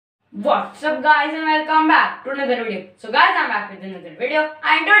What's up guys and welcome back to another video. So guys, I'm back with another video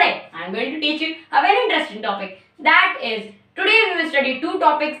and today I'm going to teach you a very interesting topic. That is, today we will study two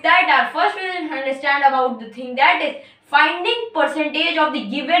topics that are, first we will understand about the thing that is finding percentage of the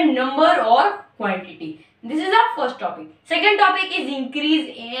given number or quantity. This is our first topic. Second topic is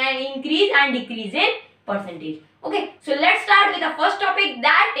increase and decrease in percentage. Okay, so let's start with the first topic,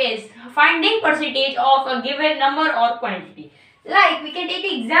 that is finding percentage of a given number or quantity. Like we can take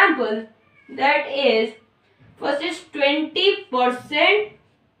an example, that is, first is 20%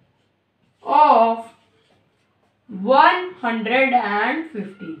 of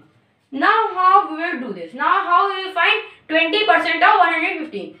 115. Now how we will do this? Now how we will find 20% of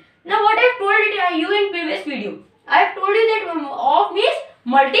 115? Now what I have told you in previous video, I have told you that of means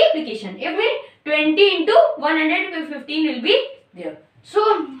multiplication. It means 20 into 115 will be there.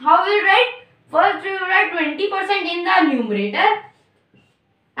 So how we will write? First we will write 20% in the numerator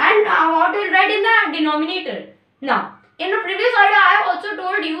and what we will write in the denominator. Now in the previous video I have also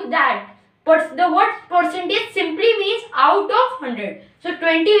told you that the word percentage simply means out of 100. So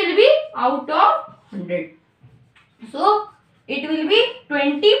 20 will be out of 100. So it will be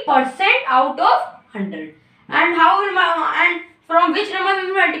 20% out of 100. And how will and from which number we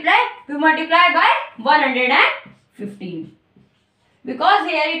will multiply? We multiply by 115. Because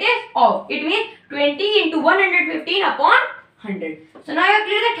here it is off. It means 20 into 115 upon 100. So now you are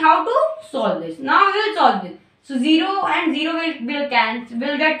clear that how to solve this. Now we will solve this. So 0 and 0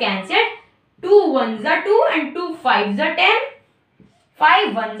 will get cancelled. 2 ones are 2 and 2 fives are 10.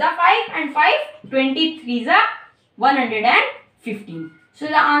 5 ones are 5 and 5 23s are 115. So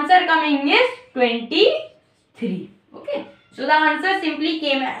the answer coming is 23. Okay. So the answer simply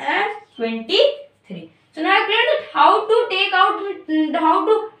came as 23. So now I clear that how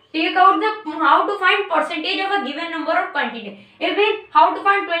to find percentage of a given number or quantity. It means how to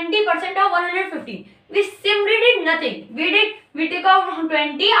find 20% of 115. We simply did nothing. We took out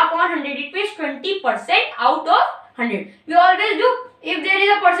 20 upon 100. It means 20% out of 100. We always do. If there is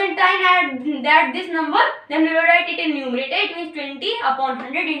a percentile at this number, then we will write it in numerator. It means 20 upon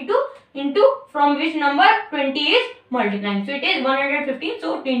 100 into from which number 20 is multiplying. So it is 115.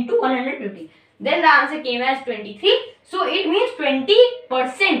 So into 150. Then the answer came as 23. So it means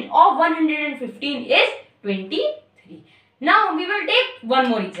 20% of 115 is 23. Now we will take one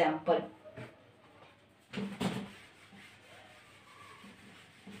more example.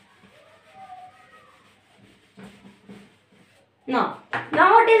 Now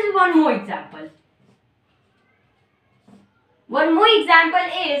what is one more example? One more example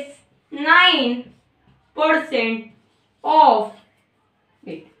is 9% of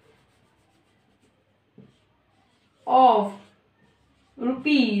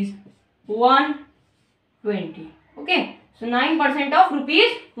rupees 120. Okay, so 9% of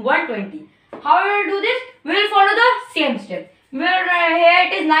rupees 120. How we will do this? We will follow the same step. Here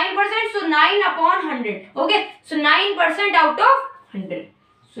it is 9%, so 9 upon 100. Okay, so 9% out of 100.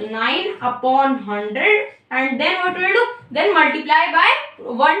 So 9 upon 100, and then what we will do? Then multiply by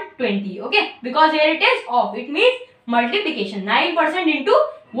 120. Okay, because here it is off. It means multiplication. 9% into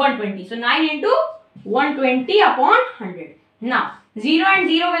 120. So 9 into 120 upon 100. Now 0 and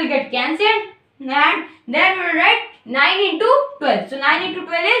 0 will get cancelled, and then we will write 9 into 12. So 9 into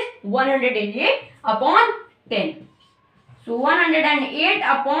 12 is 108 upon 10. So 108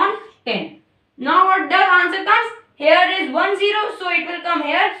 upon 10. Now what the answer comes? Here is 10, so it will come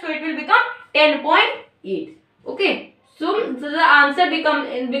here. So it will become 10.8. Okay. So the answer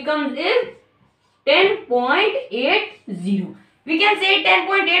becomes is 10.80. We can say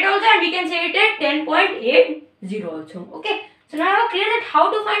 10.8 also, and we can say it at 10.80 also. Okay. So now I have cleared that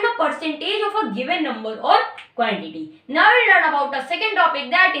how to find the percentage of a given number or quantity. Now we will learn about the second topic,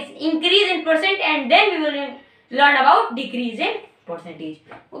 that is increase in percent, and then we will learn about decrease in percentage.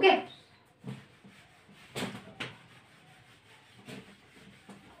 Okay.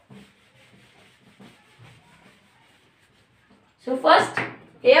 So first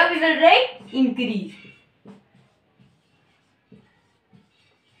here we will write increase.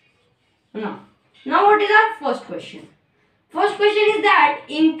 Now what is our first question? First question is that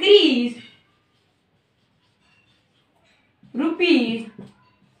increase rupees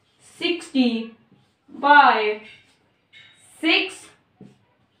 60 by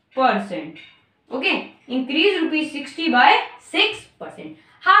 6%. Okay, increase rupees 60 by 6%.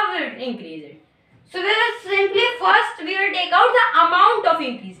 How will it increase it? So we will simply first we will take out the amount of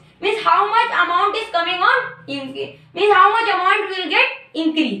increase. Means how much amount is coming on increase. Means how much amount will get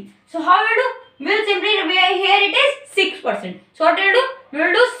increase. So how we will do? We will simply, here it is 6%. So what we will do? We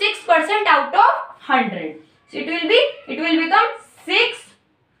will do 6% out of 100. So it will become 6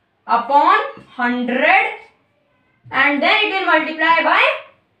 upon 100 and then it will multiply by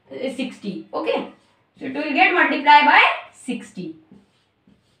 60. Okay. So it will get multiplied by 60.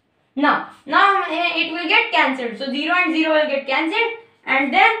 Now it will get cancelled. So 0 and 0 will get cancelled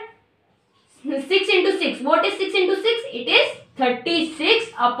and then 6 into 6. What is 6 into 6? It is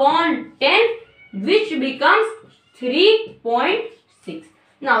 36 upon 10 which becomes 3.6.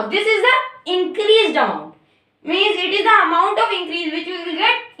 Now this is the increased amount. Means it is the amount of increase which we will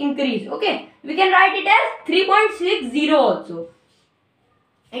get increase. Okay. We can write it as 3.60 also.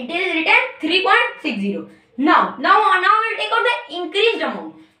 It is written 3.60. Now we'll take out the increased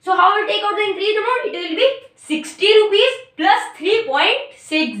amount. So how we'll take out the increased amount? It will be 60 rupees plus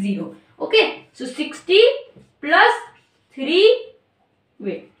 3.60. Okay. So 60 plus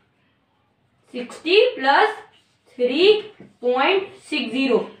 60 plus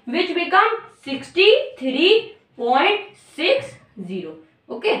 3.60 which becomes 63.60.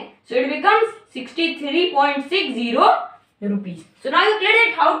 Okay. So it becomes 63.60 rupees. So now you clear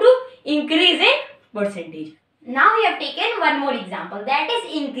that how to increase in percentage. Now we have taken one more example, that is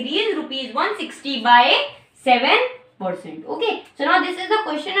increase rupees 160 by 7%. Okay. So now this is the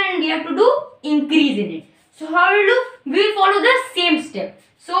question and we have to do increase in it. So how will we do? We will follow the same step.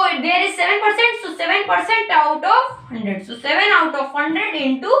 So there is 7%. So 7% out of 100. So 7 out of 100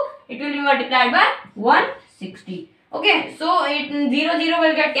 into it will be multiplied by 160. Okay. So 0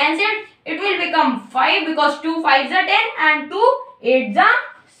 will get cancelled. It will become 5 because 2 5s are 10 and 2 8s are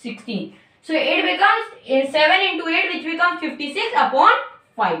 16. So it becomes 7 into 8 which becomes 56 upon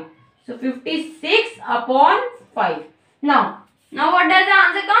 5. So 56 upon 5. Now what does the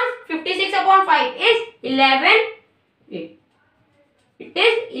answer come? 56 upon 5 is 11. It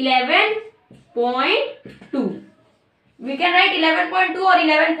is 11.2. We can write 11.2 or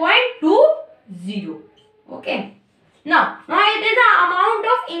 11.20. Okay. Now it is the amount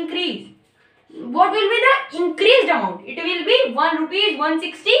of increase. What will be the increased amount? It will be 1 rupees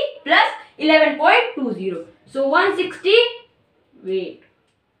 160 plus 11.20. So 160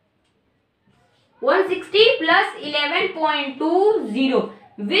 plus 11.20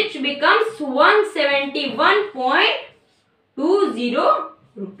 which becomes 171.20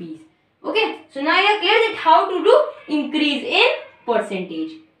 rupees. Okay. So now you are clear that how to do increase in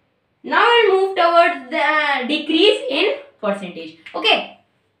percentage. Now we will move towards the decrease in percentage. Okay.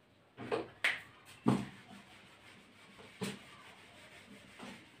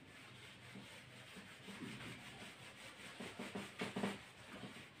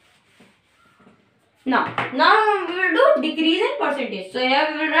 Now we will do decrease in percentage. So here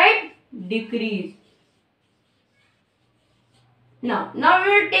we will write decrease. Now we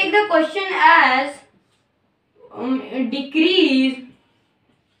will take the question as decrease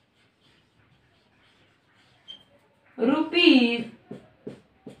rupees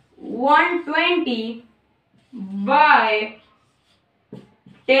 120 by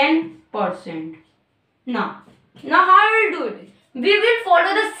 10%. Now how we will do it? We will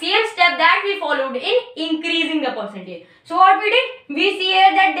follow the same step that we followed in increasing the percentage. So what we did? We see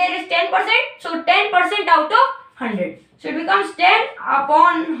here that there is 10%. So 10% out of 100. So it becomes 10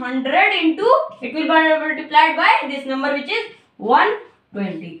 upon 100 into, it will be multiplied by this number which is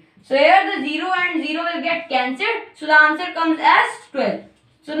 120. So here the 0 and 0 will get cancelled. So the answer comes as 12.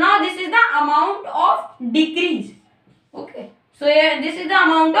 So now this is the amount of decrease. Okay. So here this is the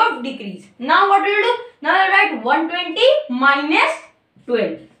amount of decrease. Now what we will do? Now we will write 120 minus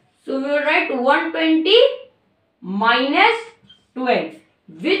 12. So we will write 120 minus 12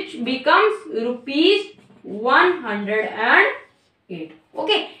 which becomes rupees 108.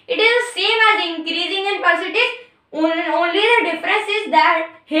 Okay. It is the same as increasing in percentage. Only the difference is that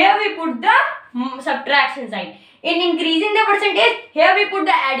here we put the subtraction sign. In increasing the percentage, here we put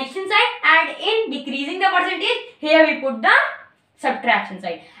the addition sign, and in decreasing the percentage, here we put the subtraction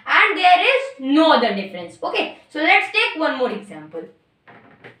sign. And there is no other difference. Okay. So let's take one more example.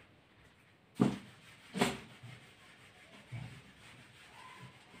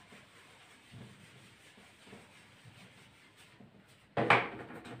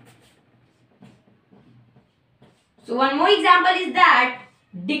 So one more example is that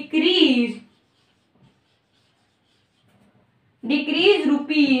decrease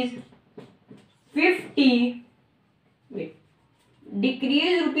rupees 50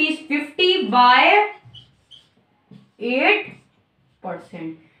 decrease rupees 50 by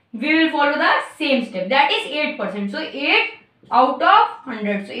 8%. We will follow the same step, that is 8%. So 8 out of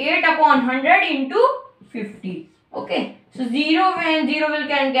 100. So 8 upon 100 into 50. Okay. So 0 and 0 will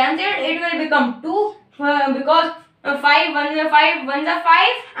cancel. It will become 2 because 5 1s are 5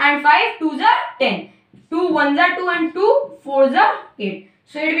 and 5 2s are 10. 2 1s are 2 and 2 4s are 8.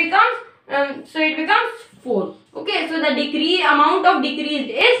 So it becomes 4. Okay, so the amount of decreased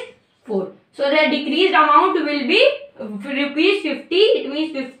is 4. So the decreased amount will be rupees 50. It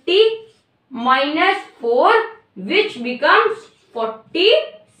means 50 minus 4, which becomes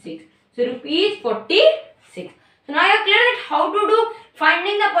 46. So rupees 46. So now you are clear that how to do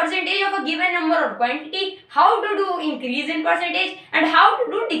finding the percentage of a given number or quantity, how to do increase in percentage, and how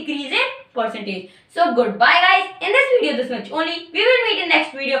to do decrease in percentage. So goodbye guys. In this video this much only. We will meet in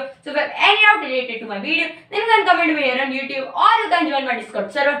next video. So if you have any doubt related to my video, then you can comment me here on YouTube, or you can join my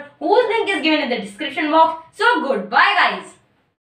Discord server whose link is given in the description box. So goodbye guys.